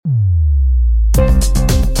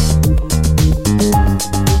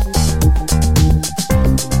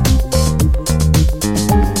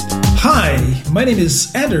name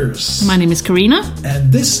is Anders. My name is Karina.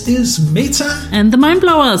 And this is Meta and the Mind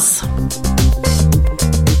Blowers.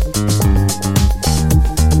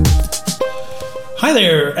 Hi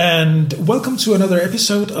there, and welcome to another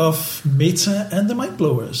episode of Meta and the Mind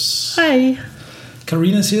Blowers. Hi.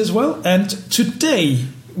 Karina's here as well, and today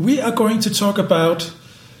we are going to talk about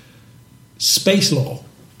space law.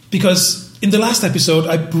 Because in the last episode,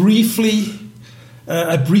 I briefly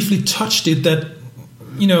touched it that,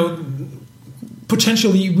 you know,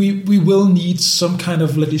 potentially we will need some kind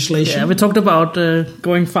of legislation. Yeah, we talked about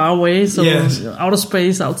going far away, so yes. Outer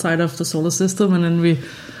space outside of the solar system, and then we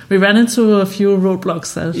ran into a few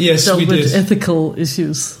roadblocks that dealt with ethical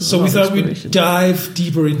issues. So we thought we'd dive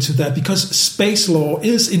deeper into that, because space law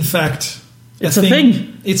is, in fact, It's a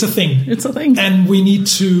thing. It's a thing. And we need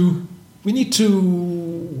to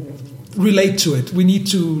relate to it. We need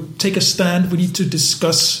to take a stand. We need to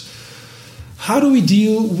discuss how do we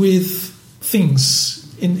deal with things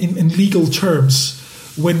in legal terms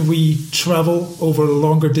when we travel over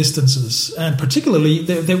longer distances. And particularly,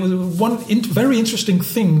 there was one very interesting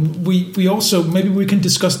thing. We also, maybe we can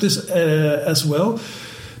discuss this as well,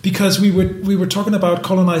 because we were talking about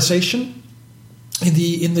colonization in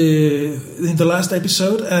the last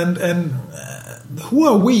episode, and who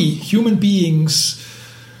are we, human beings,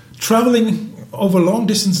 traveling over long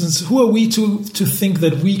distances? Who are we to think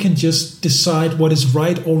that we can just decide what is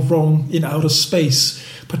right or wrong in outer space,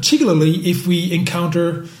 particularly if we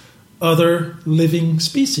encounter other living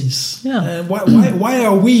species? Yeah. Why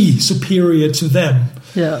are we superior to them?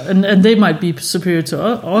 Yeah, and they might be superior to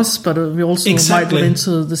us, but we also might run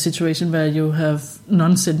into the situation where you have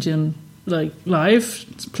non-sentient like life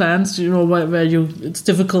plants, you know, where it's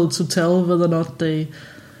difficult to tell whether or not they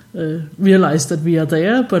realize that we are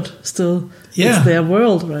there, but still it's their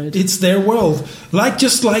world, right? It's their world.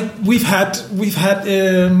 Just like we've had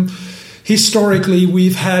historically,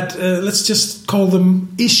 we've had let's just call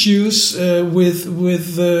them issues with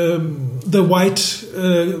the white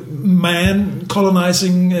man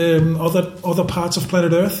colonizing other parts of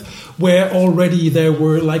planet Earth, where already there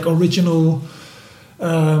were like original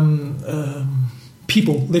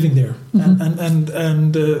people living there,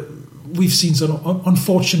 and we've seen some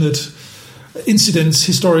unfortunate incidents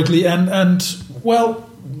historically, and well,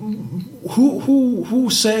 who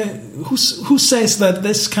says that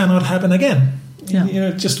this cannot happen again? Yeah. You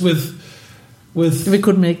know, just with we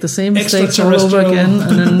could make the same mistakes all over again,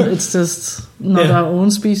 and then it's just not our own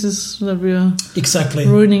species that we are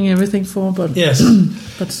ruining everything for, but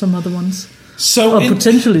but some other ones. Or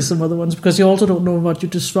potentially some other ones, because you also don't know what you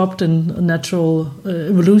disrupt in a natural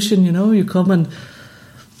evolution. You know, you come and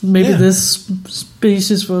maybe this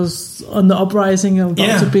species was on the uprising and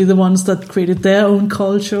about to be the ones that created their own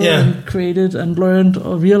culture and created and learned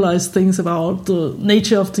or realized things about the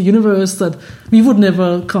nature of the universe that we would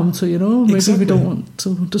never come to. You know, maybe we don't want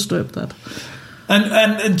to disturb that.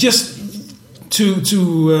 And just to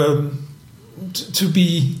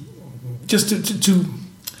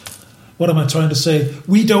what am I trying to say?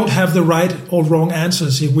 We don't have the right or wrong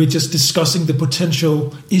answers here. We're just discussing the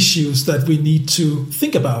potential issues that we need to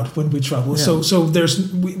think about when we travel. Yeah. So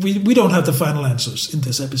we don't have the final answers in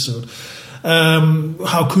this episode.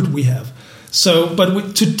 How could we have?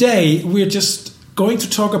 But today we're just going to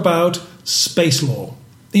talk about space law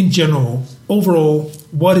in general. Overall,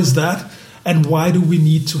 what is that, and why do we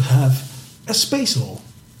need to have a space law?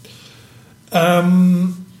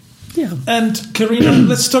 And Karina,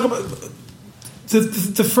 let's talk about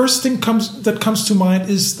the first thing that comes to mind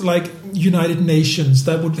is like United Nations.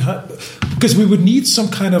 That would because we would need some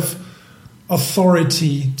kind of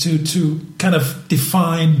authority to kind of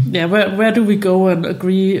define. Yeah, where do we go and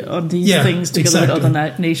agree on these things together with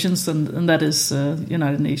other nations, and that is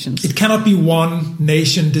United Nations. It cannot be one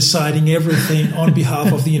nation deciding everything on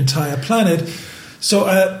behalf of the entire planet. So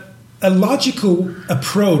a logical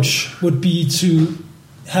approach would be to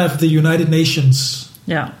have the United Nations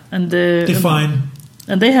define.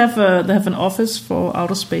 And they have an office for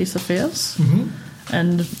outer space affairs,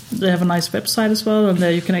 and they have a nice website as well. And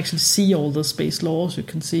there you can actually see all the space laws. You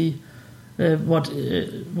can see what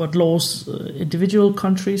laws individual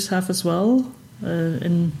countries have as well.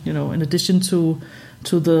 In addition to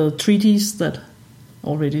the treaties that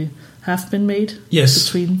already have been made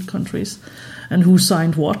between countries, and who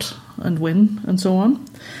signed what and when and so on.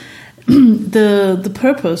 The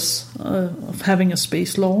purpose of having a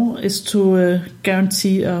space law is to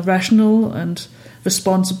guarantee a rational and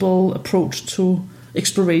responsible approach to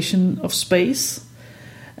exploration of space,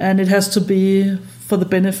 and it has to be for the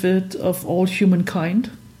benefit of all humankind.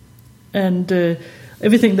 And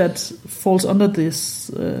everything that falls under this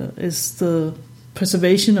is the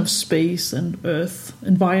preservation of space and Earth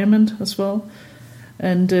environment as well,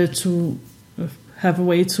 and to have a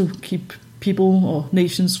way to keep people or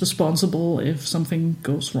nations responsible if something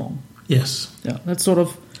goes wrong. Yes. Yeah, that's sort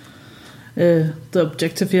of the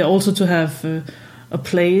objective here. Also to have a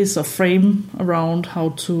place, a frame around how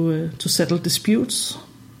to settle disputes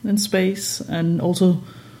in space, and also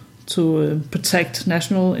to protect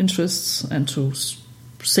national interests and to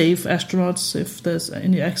save astronauts if there's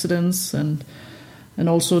any accidents, and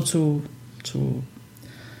also to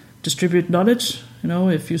distribute knowledge.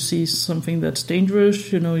 If you see something that's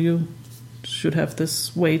dangerous, you should have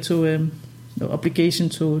this way to obligation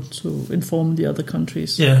to inform the other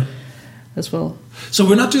countries. Yeah. As well. So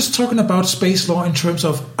we're not just talking about space law in terms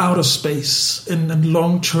of outer space and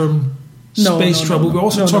long-term space travel. We're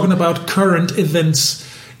also talking about current events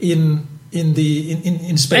in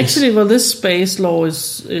space. Actually, well, this space law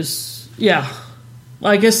is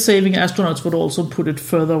I guess saving astronauts would also put it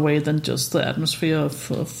further away than just the atmosphere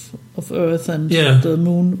of Earth and the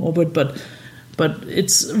moon orbit, but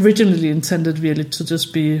it's originally intended really to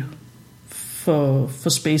just be for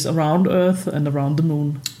space around Earth and around the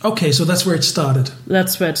moon. Okay, so that's where it started.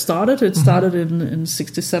 That's where it started. It started in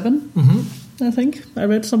 67, I think. I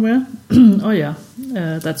read somewhere.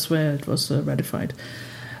 That's where it was ratified.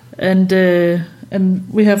 And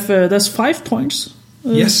we have there's 5 points.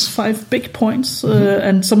 Yes, 5 big points,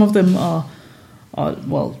 and some of them are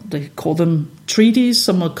they call them treaties.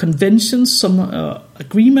 Some are conventions. Some are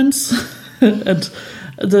agreements, and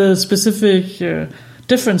the specific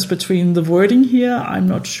difference between the wording here, I'm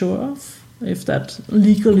not sure of. If that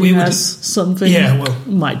legally has something,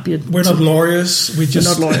 might be. We're not lawyers. We're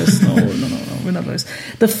not lawyers. No, we're not lawyers.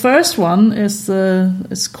 The first one is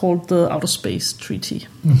called the Outer Space Treaty,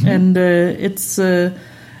 and it's the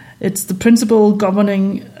principle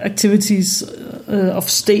governing activities of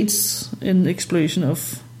states in exploration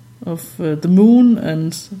of the moon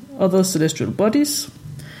and other celestial bodies,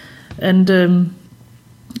 and the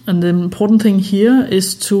important thing here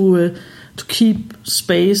is to keep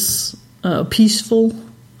space a peaceful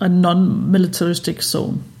and non-militaristic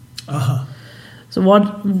zone. So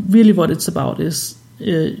what it's about is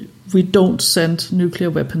we don't send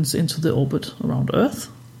nuclear weapons into the orbit around Earth,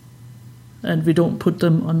 and we don't put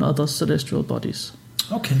them on other celestial bodies.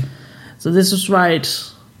 Okay. So this is right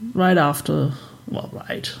after,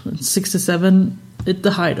 in 67, at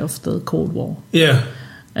the height of the Cold War. Yeah.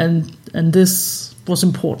 And this was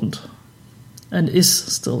important, and is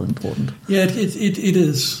still important. Yeah, it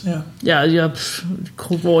is. Yeah. Yeah.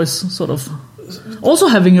 Cold War is sort of also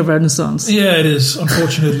having a renaissance. Yeah, it is.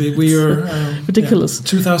 Unfortunately, we are ridiculous.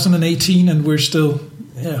 2018, and we're still.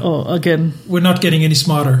 Yeah. Oh, again, we're not getting any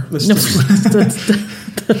smarter.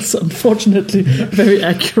 That's unfortunately very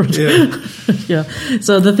accurate. Yeah. Yeah.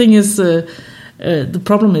 So the thing is, the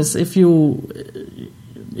problem is if you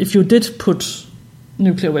did put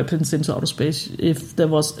nuclear weapons into outer space, if there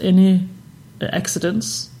was any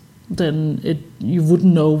accidents, then you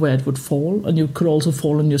wouldn't know where it would fall, and you could also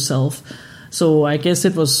fall on yourself. So I guess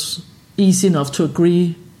it was easy enough to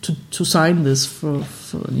agree to sign this for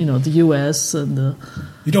the US and the.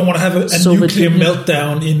 You don't want to have a nuclear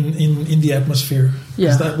meltdown in the atmosphere.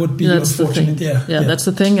 Yeah, that would be unfortunate. Yeah, that's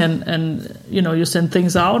the thing, and you send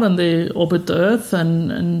things out and they orbit the Earth,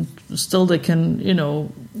 and still they can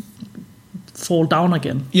fall down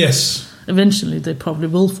again. Yes. Eventually, they probably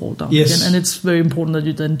will fall down again, and it's very important that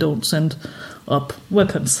you then don't send up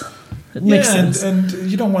weapons. It makes sense. And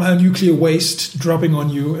you don't want to have nuclear waste dropping on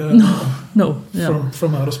you. No.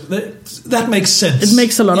 From outer space. That makes sense. It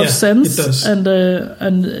makes a lot of sense. It does. And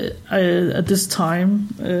at this time,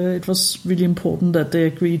 it was really important that they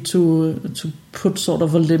agreed to put sort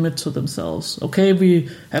of a limit to themselves. Okay, we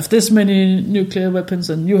have this many nuclear weapons,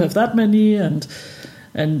 and you have that many, and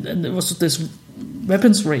it was this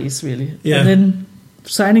weapons race, really. Yeah. And then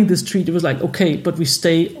signing this treaty was like, okay, but we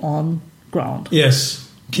stay on ground. Yes.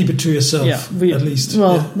 Keep it to yourself, at least.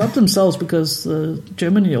 Well, not themselves, because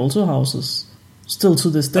Germany also houses, still to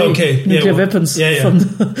this day, nuclear weapons from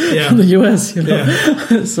the US.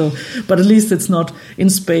 So, but at least it's not in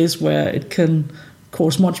space where it can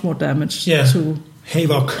cause much more damage to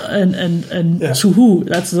havoc. And to who?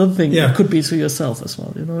 That's the other thing. It could be to yourself as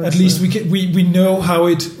well. At least we know how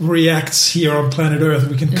it reacts here on planet Earth.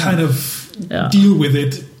 We can kind of deal with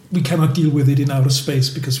it. We cannot deal with it in outer space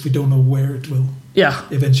because we don't know where it will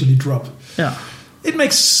eventually drop. Yeah. It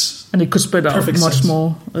makes and it could spread out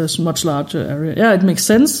much larger area. Yeah, it makes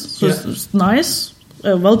sense. So it's nice.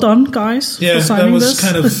 Well done, guys, for signing this.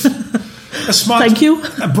 That was kind of a smart, thank you.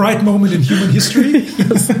 A bright moment in human history.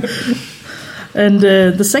 Yes. And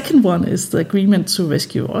the second one is the agreement to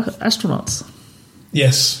rescue astronauts.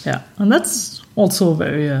 Yes. Yeah, and that's also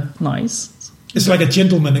very nice. It's like a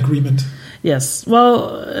gentleman agreement. Yes.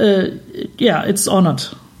 Well, it's honored,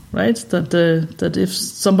 right? That if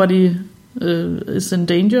somebody is in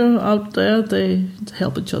danger out there, they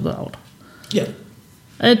help each other out. Yeah.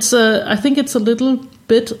 It's. I think it's a little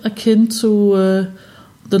bit akin to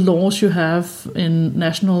the laws you have in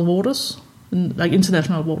national waters, like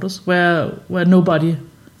international waters, where nobody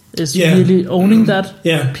is really owning that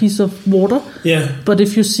piece of water. Yeah. But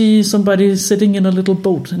if you see somebody sitting in a little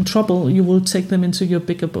boat in trouble, you will take them into your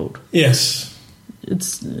bigger boat. Yes.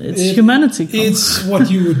 It's humanity. It's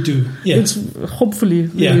what you would do. Yeah. It's hopefully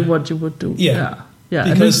really what you would do. Yeah.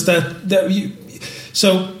 Because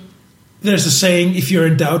so there's a saying: if you're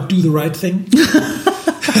in doubt, do the right thing.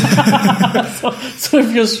 So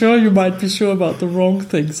if you're sure, you might be sure about the wrong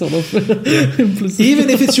thing, sort of. Even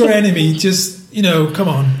if it's your enemy, just come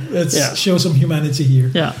on, let's show some humanity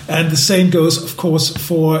here. Yeah. And the same goes, of course,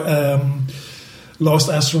 for lost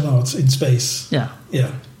astronauts in space. Yeah.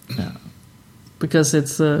 Yeah. Yeah. Because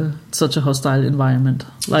it's such a hostile environment.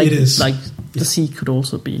 Like, it is. Like the sea could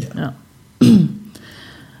also be. Yeah.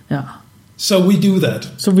 Yeah. So we do that.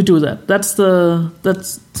 That's the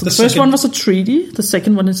first one was a treaty. The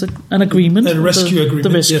second one is an agreement. A rescue agreement. The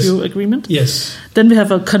rescue agreement. Yes. Then we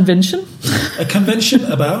have a convention. A convention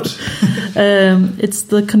about? It's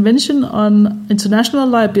the Convention on International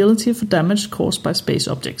Liability for Damage Caused by Space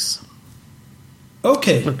Objects.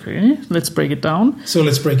 Okay. Let's break it down. So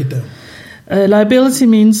let's break it down. Liability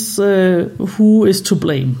means who is to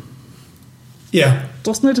blame. Yeah.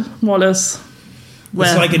 Doesn't it? More or less.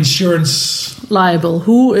 It's like insurance. Liable.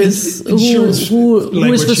 Who is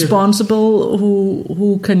responsible?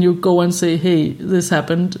 Who can you go and say, hey, this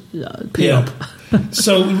happened, pay up?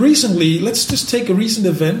 So recently, let's just take a recent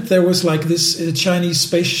event. There was like this Chinese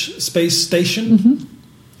space station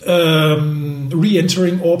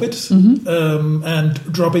re-entering orbit and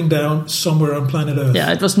dropping down somewhere on planet Earth.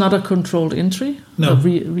 Yeah, it was not a controlled entry. No,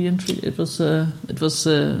 re-entry. It was.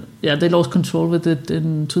 They lost control with it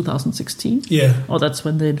in 2016. Yeah, or that's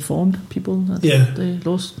when they informed people that they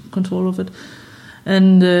lost control of it,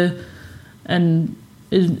 and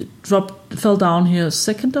it fell down here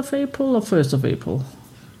 2nd of April or 1st of April.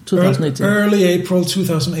 2018. Early April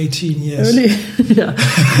 2018, yes. Early, yeah.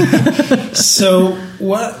 So,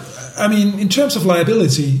 in terms of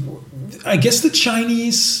liability, I guess the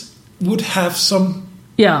Chinese would have some...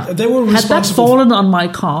 Yeah. They were responsible... Had that fallen on my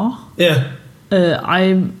car, they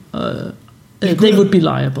would be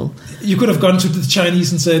liable. You could have gone to the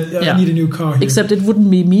Chinese and said, I need a new car here. Except it wouldn't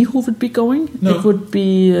be me who would be going. No. It would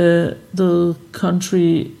be the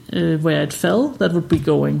country where it fell that would be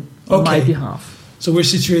going on my behalf. So we're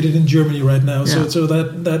situated in Germany right now. So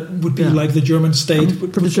that would be like the German state.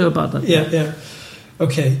 I'm pretty sure about that. Yeah.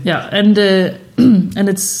 Okay. Yeah, and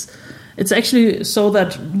it's actually so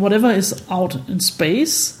that whatever is out in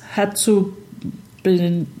space had to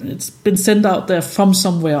it's been sent out there from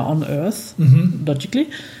somewhere on Earth, logically,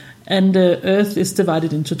 and Earth is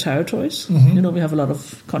divided into territories. We have a lot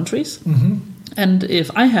of countries, and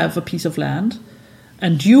if I have a piece of land,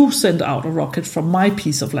 and you send out a rocket from my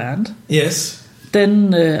piece of land, yes.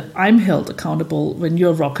 Then I'm held accountable when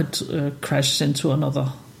your rocket crashes into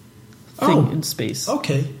another thing in space.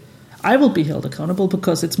 Okay. I will be held accountable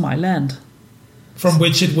because it's my land. From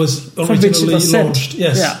which it was originally launched.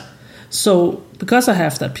 Yes. Yeah. So because I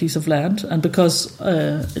have that piece of land and because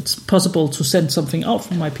it's possible to send something out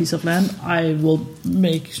from my piece of land, I will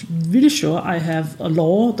make really sure I have a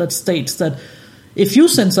law that states that if you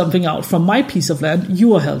send something out from my piece of land,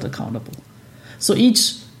 you are held accountable. So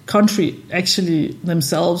each country actually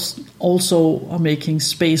themselves also are making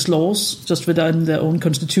space laws just within their own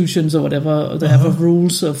constitutions or whatever. They have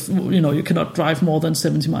rules of, you cannot drive more than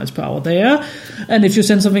 70 miles per hour there. And if you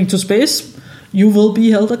send something to space, you will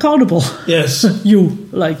be held accountable. Yes. You,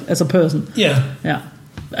 like, as a person. Yeah. Yeah.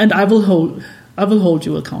 And I will hold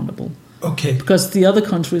you accountable. Okay. Because the other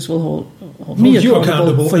countries will hold me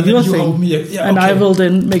accountable for your thing. And I will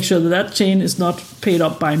then make sure that chain is not paid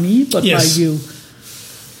up by me, but by you.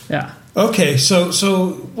 Yeah. Okay, so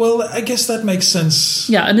well, I guess that makes sense.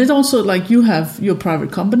 Yeah, and it also, like, you have your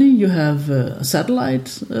private company, you have a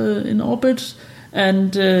satellite in orbit,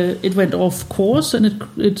 and it went off course, and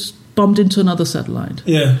it bumped into another satellite.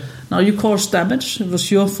 Yeah. Now you caused damage; it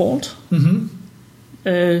was your fault.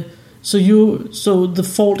 So the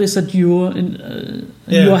fault is at your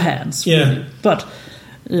hands. Yeah. Really. But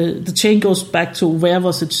the chain goes back to where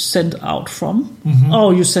was it sent out from?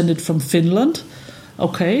 Oh, you sent it from Finland.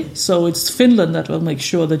 Okay, so it's Finland that will make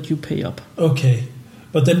sure that you pay up. Okay,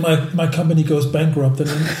 But then my company goes bankrupt. And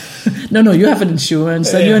then No, you have an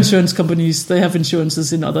insurance. And your insurance companies, they have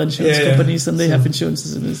insurances in other insurance companies, and they have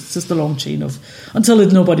insurances. And it's just a long chain of until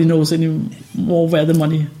nobody knows anymore where the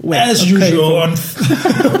money went. As usual,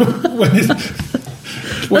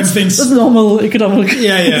 when things that's normal economic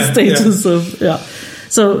status of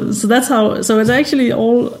So that's how. So it actually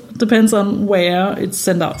all depends on where it's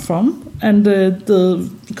sent out from, and the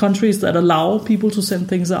countries that allow people to send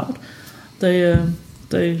things out, they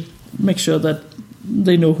make sure that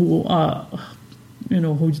they know who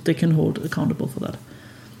they can hold accountable for that.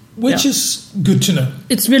 Which is good to know.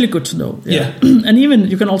 It's really good to know. Yeah. And even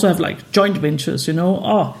you can also have like joint ventures.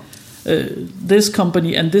 This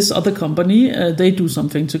company and this other company, they do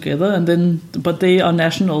something together, but they are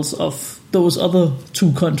nationals of those other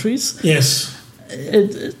two countries. Yes.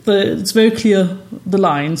 It's very clear the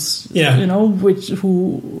lines. Yeah.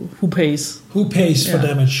 Who pays. Who pays for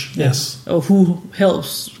damage? Yes. Or who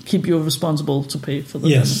helps keep you responsible to pay for the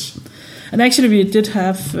damage. And actually, we did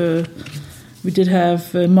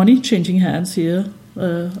have money changing hands here.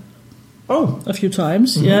 A few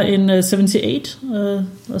times. Mm-hmm. Yeah, in 1978,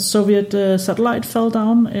 a Soviet satellite fell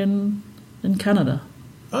down in Canada.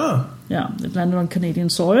 Ah. Yeah, it landed on Canadian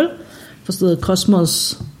soil. It was the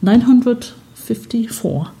Cosmos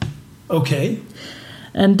 954. Okay.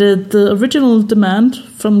 And the original demand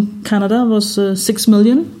from Canada was $6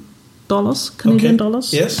 million, Canadian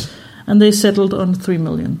dollars. Yes. And they settled on $3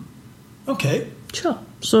 million. Okay. Sure.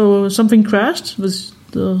 So something crashed. Was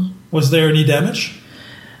there any damage?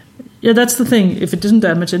 Yeah, that's the thing. If it didn't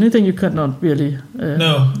damage anything, you could not really.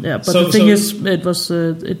 No. Yeah, but the thing is, it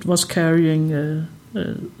was carrying.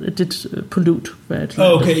 It did pollute where it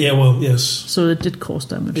landed. Oh, okay. Yeah. Well, yes. So it did cause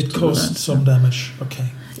damage. It caused some damage. Okay.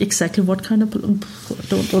 Exactly what kind of?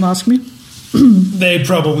 Don't ask me. They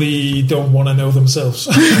probably don't want to know themselves.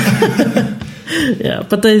 Yeah,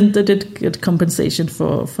 but they did get compensation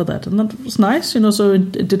for that, and that was nice, So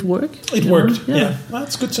it did work. It worked. Yeah,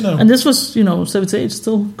 that's good to know. And this was, 78,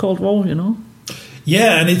 still Cold War,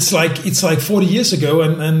 Yeah, and it's like 40 years ago,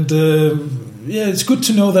 and it's good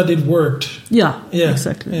to know that it worked. Yeah,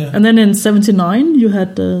 exactly. Yeah. And then in 1979, you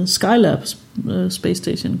had the Skylab space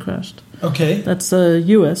station crashed. Okay, that's a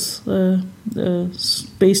U.S.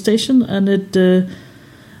 Space station, and it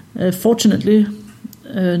fortunately.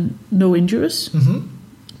 No injuries,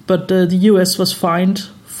 but the US was fined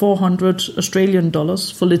 $400 Australian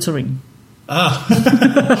for littering.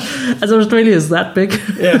 As Australia is that big,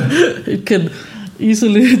 it can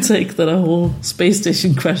easily take that a whole space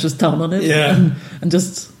station crashes down on it, and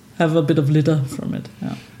just have a bit of litter from it.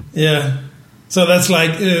 Yeah. So that's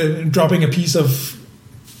like dropping a piece of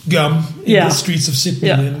gum in the streets of Sydney.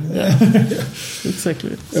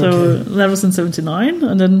 Exactly. Okay. So that was in 1979,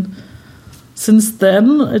 and then. Since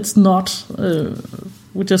then, it's not.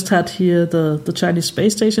 We just had here the Chinese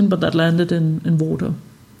space station, but that landed in water.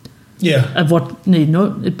 Yeah. And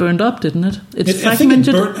it burned up, didn't it? It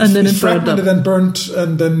fragmented and then it burned up.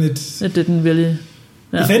 And then it didn't really.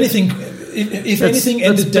 Yeah. If anything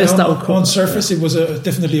ended down on surface, it was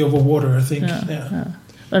definitely over water, I think. Yeah.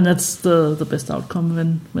 And that's the best outcome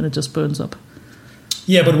when it just burns up.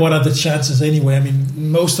 Yeah, but what are the chances anyway? I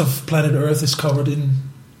mean, most of planet Earth is covered in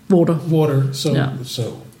water. So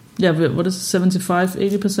but what is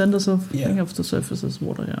 75-80% or something of the surface is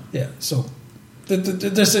water. Yeah. So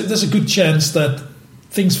there's a good chance that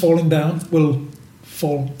things falling down will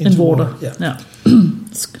fall into water. Yeah.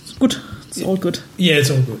 It's good. It's all good. Yeah, it's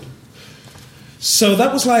all good. So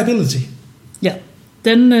that was liability. Yeah.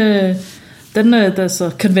 Then there's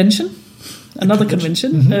a convention. Another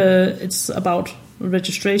convention. Mm-hmm. It's about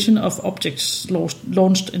registration of objects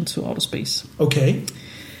launched into outer space. Okay.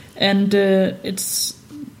 And it's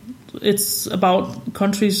about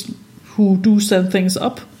countries who do send things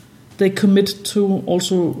up. They commit to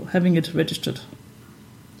also having it registered.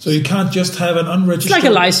 So you can't just have an unregistered... It's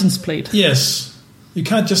like a license plate. Yes. You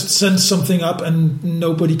can't just send something up and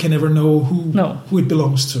nobody can ever know who it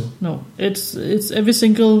belongs to. No. It's every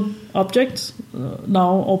single object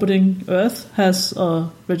now orbiting Earth has a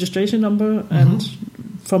registration number, and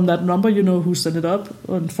from that number you know who sent it up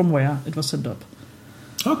and from where it was sent up.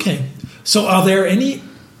 Okay. So are there any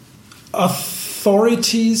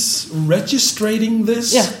authorities registering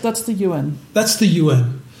this? Yeah, that's the UN. That's the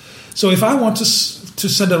UN. So if I want to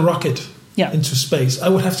send a rocket into space, I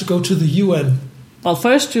would have to go to the UN. Well,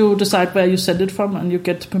 first you decide where you send it from, and you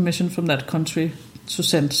get permission from that country to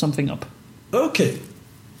send something up. Okay.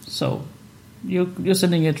 So you're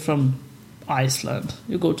sending it from Iceland.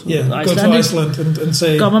 You go to Iceland and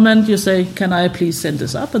say... Government, you say, can I please send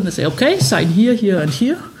this up? And they say, okay, sign here, here, and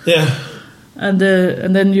here. Yeah. And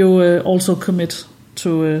then you also commit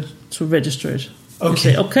to register it. You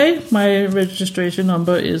Okay. say, okay, my registration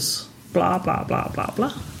number is blah blah blah blah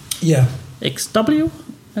blah Yeah. XW,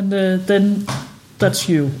 and then that's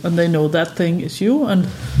you, and they know that thing is you, and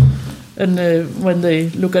when they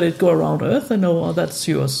look at it go around Earth, they know, oh, that's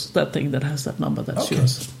yours. That thing that has that number, that's Okay.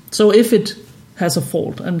 yours. So if it has a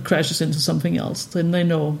fault and crashes into something else, then they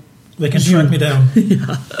know. They can track me down.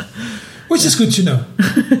 Yeah. Which is good to know.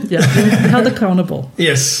 Yeah, held accountable.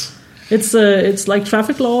 Yes. It's like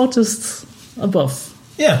traffic law, just above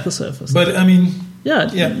Yeah. the surface. But I mean, yeah,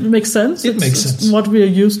 Yeah. it makes sense. It makes It's sense. what we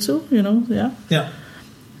are used to, Yeah. yeah.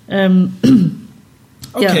 Um,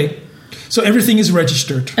 Okay. So everything is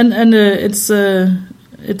registered. and it's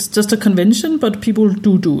just a convention, but people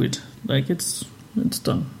do it. Like it's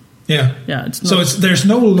done. Yeah. Yeah, it's not. So there's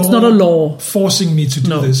no law. It's not a law, forcing me to do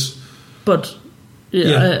No. this. but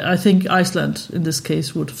Yeah. I think Iceland in this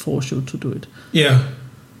case would force you to do it, Yeah.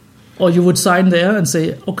 or you would sign there and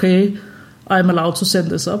say, okay, I'm allowed to send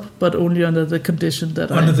this up, but only under the condition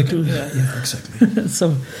that Under I the do. yeah, exactly.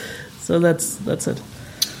 So that's it.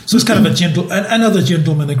 So it's kind of another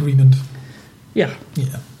gentleman agreement. Yeah.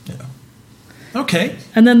 Yeah. Okay.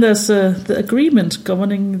 And then there's the agreement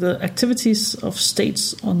governing the activities of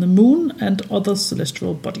states on the moon and other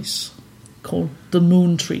celestial bodies, called the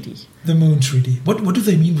Moon Treaty. The Moon Treaty. What do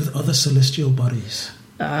they mean with other celestial bodies?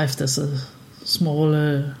 If there's a small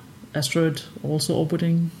asteroid also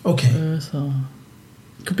orbiting Okay. Earth, or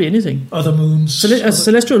it could be anything. Other moons. A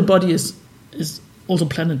celestial body is also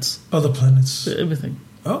planets, Other planets. everything.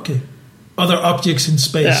 Okay. Other objects in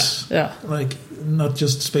space. Yeah. Like not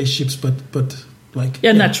just spaceships, but like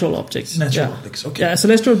Natural objects. Natural Yeah. objects. Okay. Yeah, a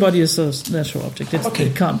celestial body is a natural object. Okay.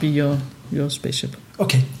 It can't be your spaceship.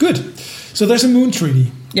 Okay. Good. So there's a Moon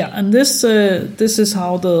Treaty. Yeah, and this is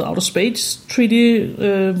how the Outer Space Treaty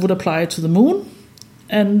would apply to the moon,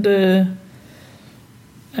 and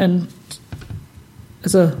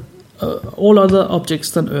as all other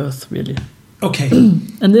objects than Earth, really. Okay.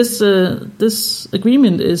 And this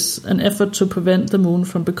agreement is an effort to prevent the moon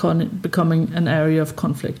from becoming an area of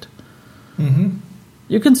conflict. Mm-hmm.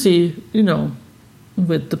 You can see,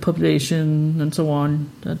 with the population and so on,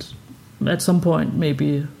 that at some point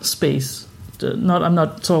maybe space. I'm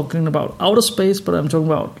not talking about outer space, but I'm talking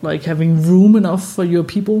about like having room enough for your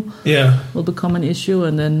people Yeah. will become an issue,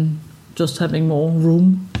 and then just having more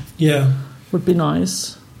room Yeah. would be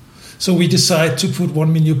nice. So we decide to put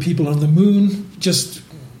 1 million people on the moon just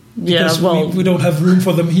because we don't have room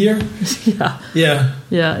for them here.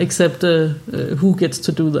 Yeah. Except who gets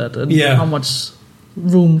to do that, and Yeah. how much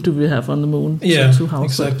room do we have on the moon to house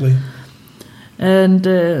exactly. it. And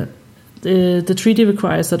the treaty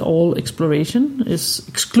requires that all exploration is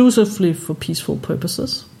exclusively for peaceful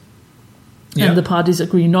purposes. Yeah. And the parties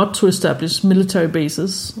agree not to establish military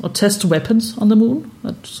bases or test weapons on the moon.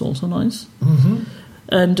 That's also nice. Mm-hmm.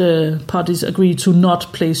 And parties agree to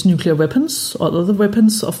not place nuclear weapons or other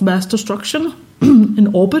weapons of mass destruction in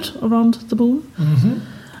orbit around the moon. Mm-hmm.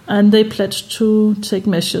 And they pledge to take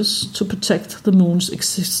measures to protect the moon's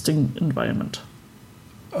existing environment.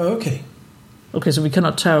 Okay. Okay, so we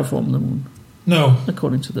cannot terraform the moon, No.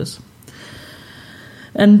 according to this.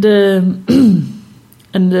 And they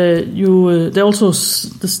also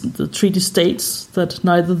the treaty states that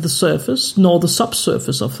neither the surface nor the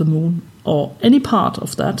subsurface of the moon or any part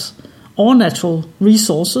of that or natural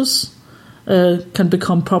resources can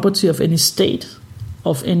become property of any state,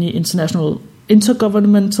 of any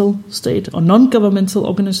intergovernmental state or non-governmental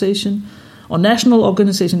organization or national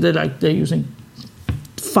organization. They're using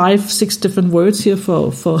 5-6 different words here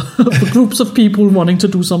for groups of people wanting to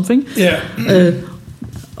do something. Yeah.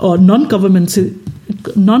 Or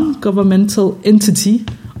non-governmental entity,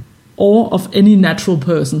 or of any natural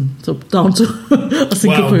person, so down to a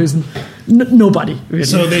single person. Nobody, really.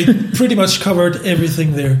 So they pretty much covered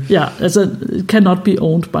everything there. Yeah, it cannot be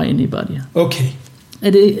owned by anybody. Okay.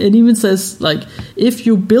 It even says, like, if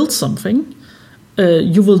you build something,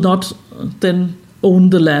 you will not then own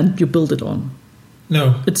the land you build it on.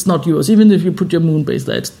 No. It's not yours. Even if you put your moon base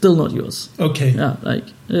there, it's still not yours. Okay. Yeah,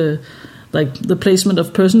 like the placement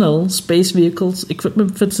of personnel, space vehicles,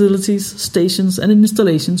 equipment facilities, stations, and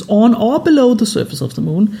installations on or below the surface of the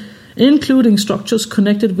moon, including structures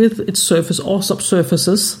connected with its surface or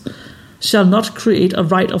subsurfaces, shall not create a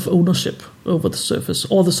right of ownership over the surface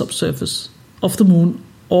or the subsurface of the moon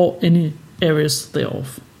or any areas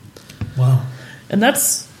thereof. Wow. And that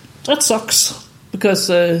sucks, because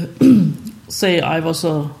say I was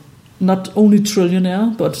a not only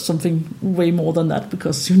trillionaire, but something way more than that,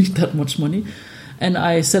 because you need that much money, and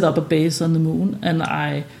I set up a base on the moon, and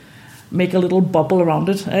I make a little bubble around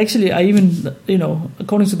it. I even,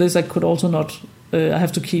 according to this, I could also not I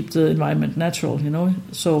have to keep the environment natural,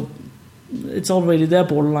 So it's already there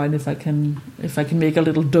borderline if I can make a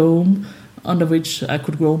little dome under which I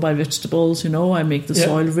could grow my vegetables. I make the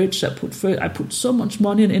soil rich. I put so much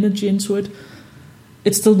money and energy into it.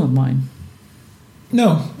 It's still not mine.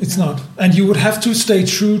 No, it's not. And you would have to stay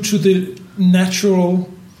true to the natural.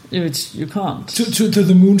 You can't to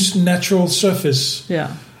the moon's natural surface.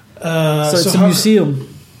 Yeah. So it's a museum.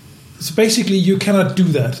 So basically, you cannot do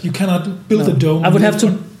that. You cannot build a dome. I would have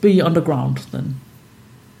to be underground then.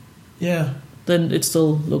 Yeah. Then it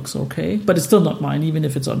still looks okay, but it's still not mine, even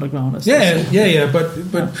if it's underground. But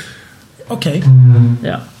okay.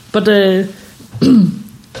 Yeah, but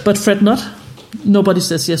fret not. Nobody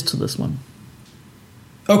says yes to this one.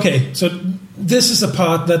 Okay, so this is a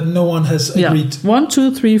part that no one has agreed. 1,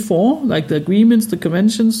 2, 3, 4, like the agreements, the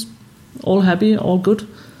conventions, all happy, all good.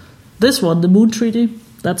 This one, the Moon Treaty,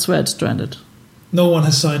 that's where it's stranded. No one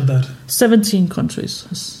has signed that. 17 countries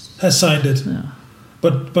has signed it. Yeah.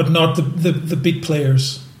 But not the big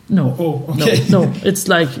players. No. Oh, okay. No. It's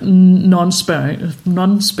like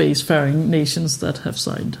non-spacefaring nations that have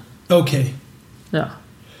signed. Okay. Yeah.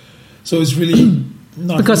 So it's really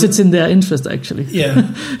not because it's in their interest, actually. Yeah.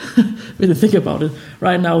 When you think about it,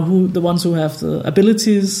 right now, the ones who have the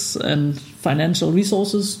abilities and financial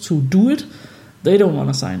resources to do it, they don't want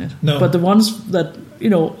to sign it. No. But the ones that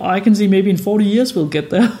I can see maybe in 40 years we'll get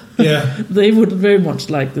there. Yeah. They would very much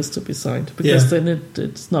like this to be signed because then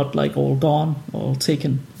it's not like all gone or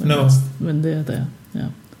taken when they're there. Yeah.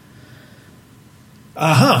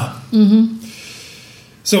 Aha. Mm-hmm.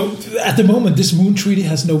 So at the moment, this Moon Treaty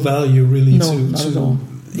has no value really to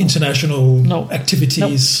international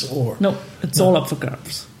activities or no. It's all up for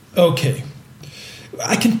grabs. Okay.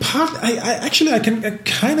 I can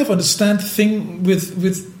kind of understand the thing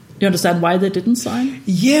with. You understand why they didn't sign?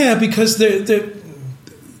 Yeah, because they're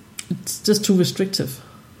it's just too restrictive.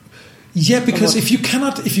 Yeah, because if you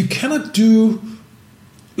cannot do,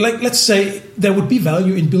 like, let's say there would be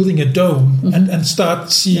value in building a dome and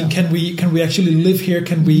start seeing can we actually live here?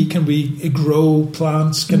 Can we grow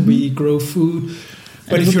plants? Can we grow food?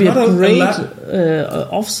 But if you're not a great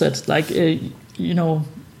offset, like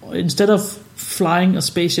instead of flying a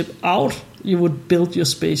spaceship out, you would build your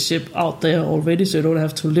spaceship out there already, so you don't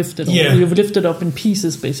have to lift it. Yeah. You would lift it up in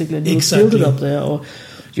pieces, basically, and you would build it up there, or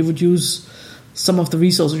you would use some of the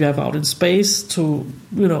resources you have out in space to,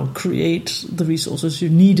 create the resources you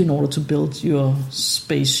need in order to build your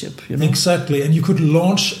spaceship. Exactly, and you could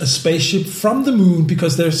launch a spaceship from the moon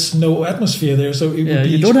because there's no atmosphere there, so it would be.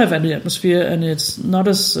 You don't have any atmosphere, and it's not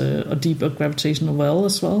as a deep gravitational well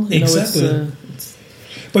as well. Exactly.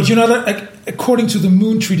 But you're not, according to the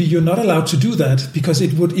Moon Treaty, you're not allowed to do that because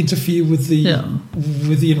it would interfere with the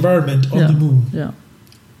environment on the moon. Yeah.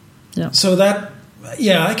 Yeah. So that,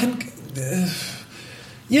 I can,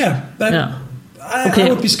 I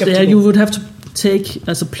would be skeptical. Yeah, you would have to take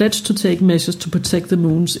as a pledge to take measures to protect the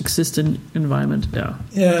moon's existing environment. Yeah.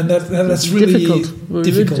 Yeah, and that's really difficult.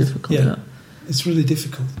 Really difficult. Yeah. It's really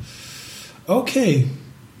difficult. Okay.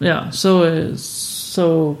 Yeah.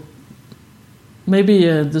 So. Maybe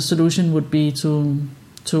the solution would be to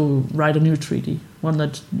write a new treaty, one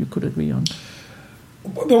that you could agree on.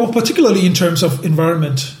 Well, particularly in terms of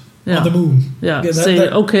environment on the moon. Yeah,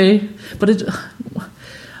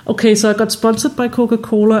 okay, so I got sponsored by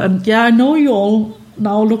Coca-Cola, and I know you all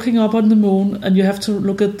now looking up on the moon, and you have to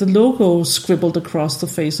look at the logo scribbled across the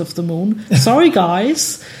face of the moon. Sorry,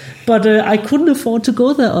 guys, but I couldn't afford to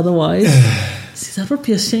go there otherwise. See, that would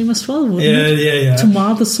be a shame as well, wouldn't it? Yeah. To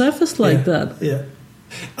mar the surface like that. Yeah.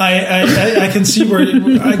 I can see where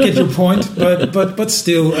I get your point, but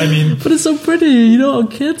still, I mean. But it's so pretty, our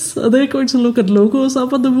kids, are they going to look at logos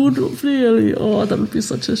up on the moon? Really? Oh, that would be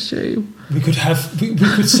such a shame. We could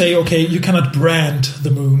say, okay, you cannot brand the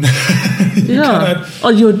moon.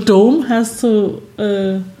 Or your dome has to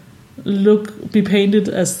be painted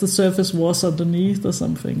as the surface was underneath or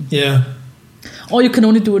something. Yeah. Or you can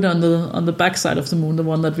only do it on the back side of the moon, the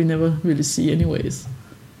one that we never really see anyways.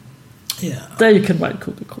 Yeah. There you can write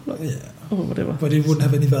Coca-Cola. Yeah. Or whatever. But it wouldn't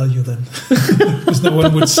have any value then. Because no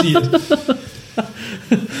one would see it.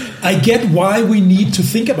 I get why we need to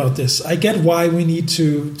think about this. I get why we need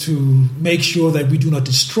to make sure that we do not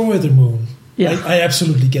destroy the moon. Yeah. I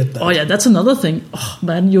absolutely get that. Oh yeah, that's another thing. Oh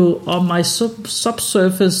man, on my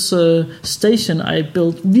subsurface station I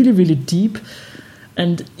built really, really deep.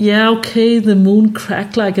 And the moon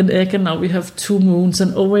cracked like an egg, and now we have 2 moons.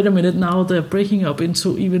 And wait a minute, now they're breaking up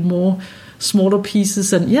into even more smaller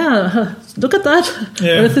pieces. And look at that.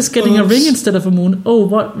 Yeah. Earth is getting a ring instead of a moon. Oh,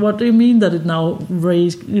 what do you mean that it now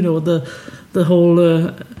raised? The the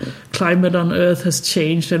whole climate on Earth has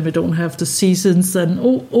changed and we don't have the seasons. And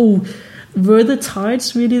were the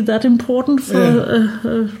tides really that important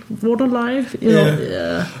for water life? You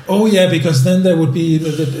know, Oh yeah, because then there would be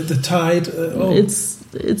the tide.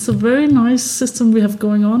 It's a very nice system we have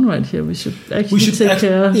going on right here. We should actually take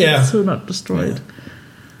care to not destroy it.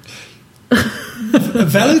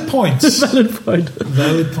 Valid points. Valid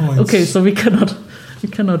points. Okay, so we cannot.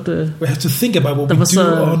 We have to think about what we do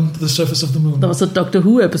on the surface of the moon. There was a Doctor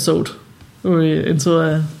Who episode where we into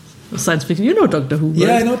a science fiction. You know Doctor Who, right?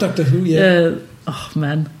 Yeah, I know Doctor Who. Yeah. Oh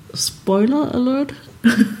man! Spoiler alert.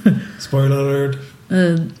 Spoiler alert.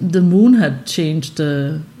 The moon had changed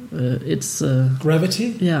its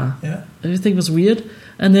gravity. Yeah. Everything was weird,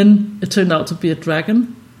 and then it turned out to be a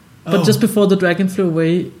dragon. But just before the dragon flew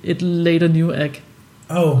away, it laid a new egg.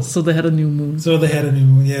 Oh. So they had a new moon.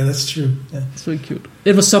 Yeah, that's true. Yeah. It's very cute.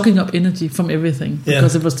 It was sucking up energy from everything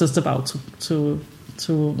because it was just about to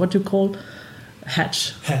what do you call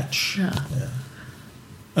hatch. Yeah.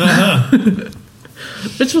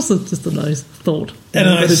 Which was just a nice thought.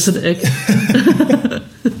 But it's an egg.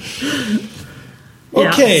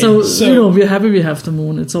 Okay, so you know, we're happy we have the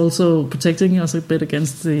moon. It's also protecting us a bit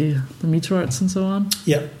against the meteorites and so on.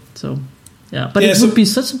 Yeah. So but it would be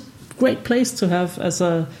such a great place to have as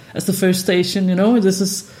the first station. You know, this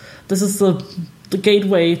is the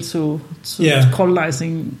gateway to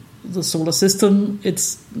colonizing the solar system.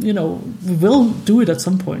 It's, you know, we will do it at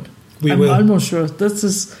some point. I'm almost sure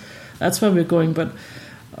that's where we're going. But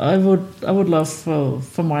I would love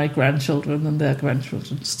for my grandchildren and their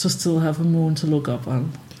grandchildren to still have a moon to look up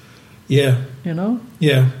on. Yeah. You know.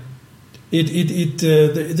 Yeah.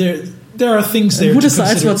 There are things there. Who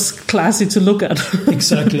decides what's classy to look at?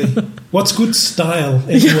 Exactly. What's good style?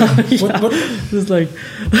 Anyway? What it's like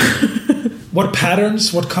what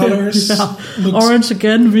patterns? What colors? Orange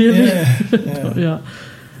again, really? Yeah.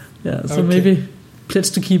 So maybe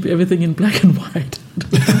pledge to keep everything in black and white.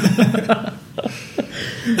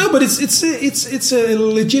 No, but it's a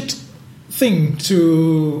legit thing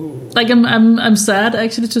to. Like I'm sad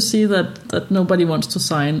actually to see that nobody wants to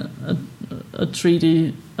sign a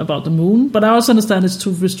treaty about the moon, but I also understand it's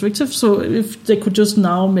too restrictive. So if they could just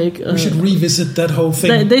now make we should revisit that whole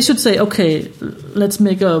thing. They should say, okay, let's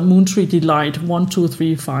make a moon treaty light 1, 2,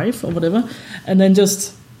 3, 5 or whatever, and then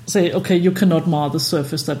just say, okay, you cannot mar the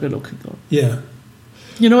surface that we're looking on. Yeah.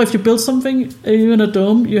 You know, if you build something, even a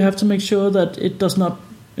dome, you have to make sure that it does not,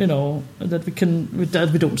 you know, that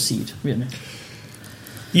we don't see it really.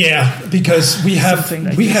 Yeah, because we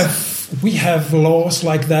have laws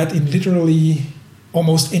like that in literally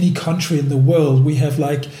almost any country in the world. We have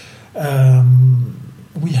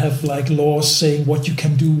laws saying what you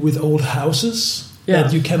can do with old houses. Yeah.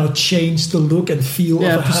 That you cannot change the look and feel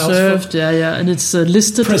of a preserved, house. And it's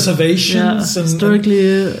listed preservations and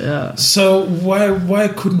historically. So why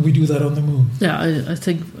couldn't we do that on the moon? Yeah, I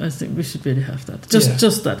think we should really have that.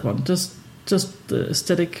 Just that one. Just the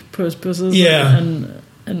aesthetic purposes. Yeah,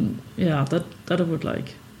 and that I would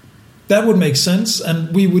like. That would make sense,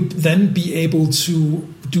 and we would then be able to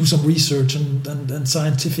do some research and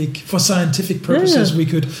scientific purposes. We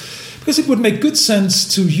could, because it would make good sense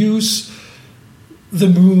to use the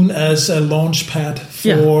moon as a launch pad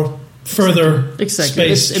for further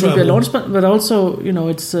space travel. It would be a launch pad, but also, you know,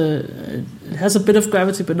 it has a bit of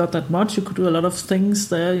gravity, but not that much. You could do a lot of things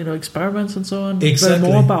there, you know, experiments and so on. Exactly. Learn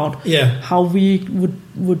more about how we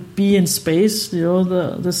would be in space. You know,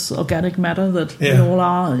 this organic matter that we all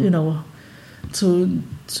are. You know, to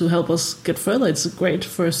help us get further. It's a great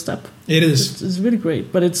first step. It is. It's really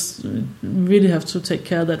great, but we really have to take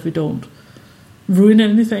care that we don't ruin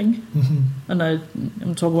anything. Mm-hmm. And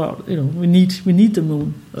I'm talking about, you know, we need the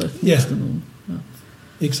moon. Earth needs the moon. Yeah.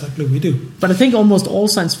 Exactly, we do. But I think almost all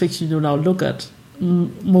science fiction you now look at, the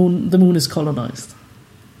moon is colonized.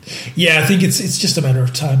 Yeah, I think it's just a matter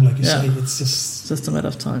of time, like you say. It's just a matter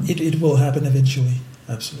of time. It will happen eventually.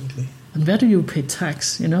 Absolutely. And where do you pay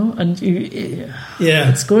tax? You know, and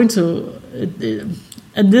it's going to.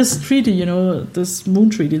 And this treaty, you know, this moon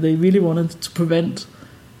treaty, they really wanted to prevent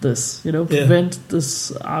this. You know, prevent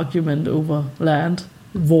this argument over land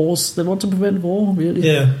wars. They want to prevent war, really.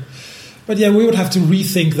 Yeah, but we would have to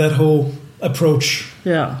rethink that whole approach.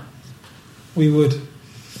 Yeah, we would.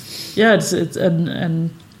 Yeah, it's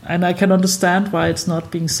and I can understand why it's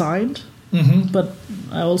not being signed. Mm-hmm. But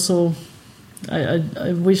I also.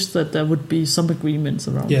 I wish that there would be some agreements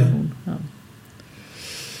around the moon. Yeah.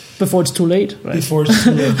 Before it's too late, right? Before it's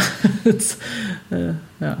too late.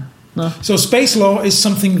 No. So space law is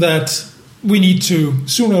something that we need to,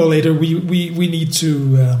 sooner or later, we need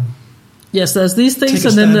to Yes, there's these things,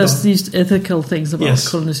 and then there's these ethical things about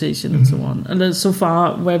colonization and so on. And then so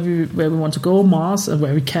far, where we want to go, Mars, and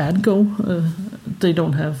where we can go, we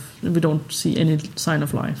don't see any sign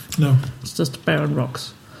of life. No, it's just barren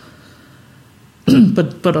rocks.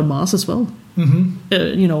 but on Mars as well.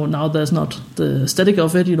 Mm-hmm. Now there's not the aesthetic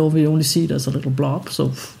of it. We only see it as a little blob,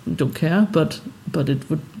 so we don't care. But it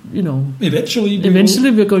would,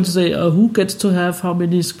 Eventually we're going to say who gets to have how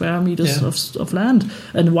many square meters of land,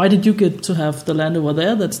 and why did you get to have the land over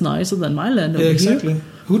there that's nicer than my land over exactly. here?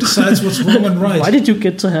 Who decides what's wrong and right? Why did you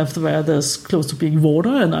get to have where there's close to being water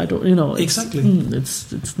and I don't? Exactly.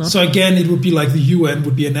 It's not. So again, it would be like the UN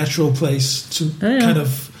would be a natural place to kind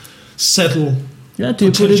of settle. Yeah, do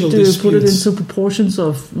you put it into proportions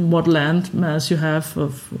of what land mass you have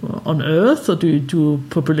on Earth, or do you do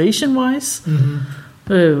population wise? Mm-hmm.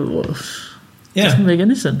 Doesn't make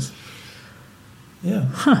any sense. Yeah.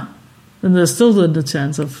 Huh. And there's still the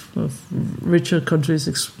chance of richer countries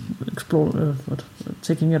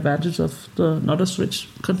taking advantage of the not as rich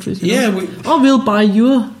countries. Or we'll buy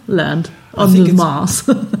your land on the Mars.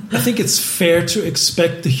 I think it's fair to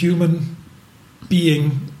expect the human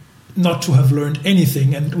being not to have learned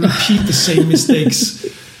anything and repeat the same mistakes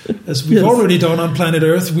as we've already done on planet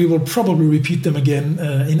Earth. We will probably repeat them again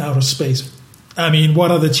in outer space. I mean,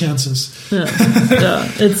 what are the chances? Yeah,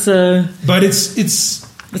 it's. But it's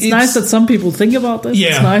nice that some people think about this.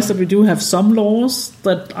 Yeah. It's nice that we do have some laws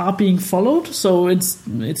that are being followed. So it's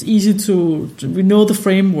easy we know the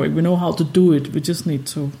framework, we know how to do it. We just need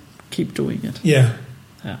to keep doing it. Yeah.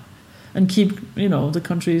 And keep the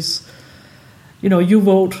countries. You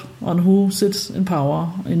vote on who sits in power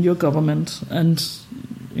in your government, and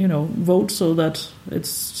vote so that it's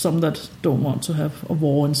some that don't want to have a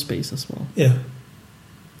war in space as well. Yeah,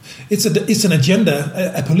 it's an agenda,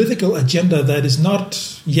 a political agenda that is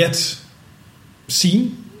not yet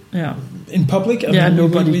seen. Yeah. In public.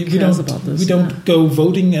 Nobody cares about this. We don't go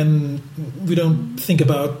voting, and we don't think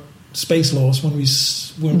about space laws when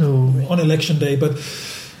we're on election day, but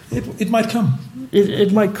it might come.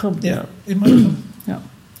 It might come. Yeah, it might come. Yeah,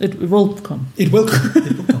 it will come. It will come.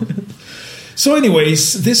 It will come. So,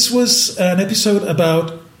 anyways, this was an episode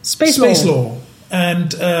about space law.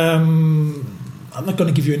 And I'm not going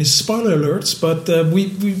to give you any spoiler alerts, but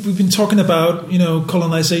we've been talking about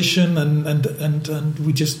colonization and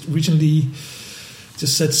we just recently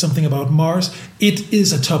just said something about Mars. It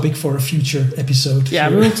is a topic for a future episode. Yeah,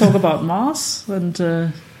 we will talk about Mars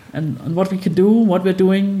and what we can do, what we're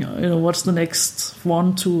doing. What's the next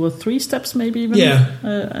 1, 2, or 3 steps, maybe even. Yeah.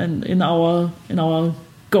 And in our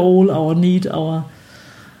goal, our need, our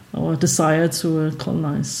desire to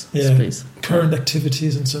colonize space. Current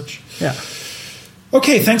activities and such. Yeah.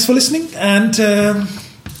 Okay, thanks for listening, and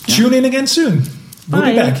tune in again soon. We'll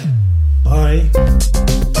be back. Bye.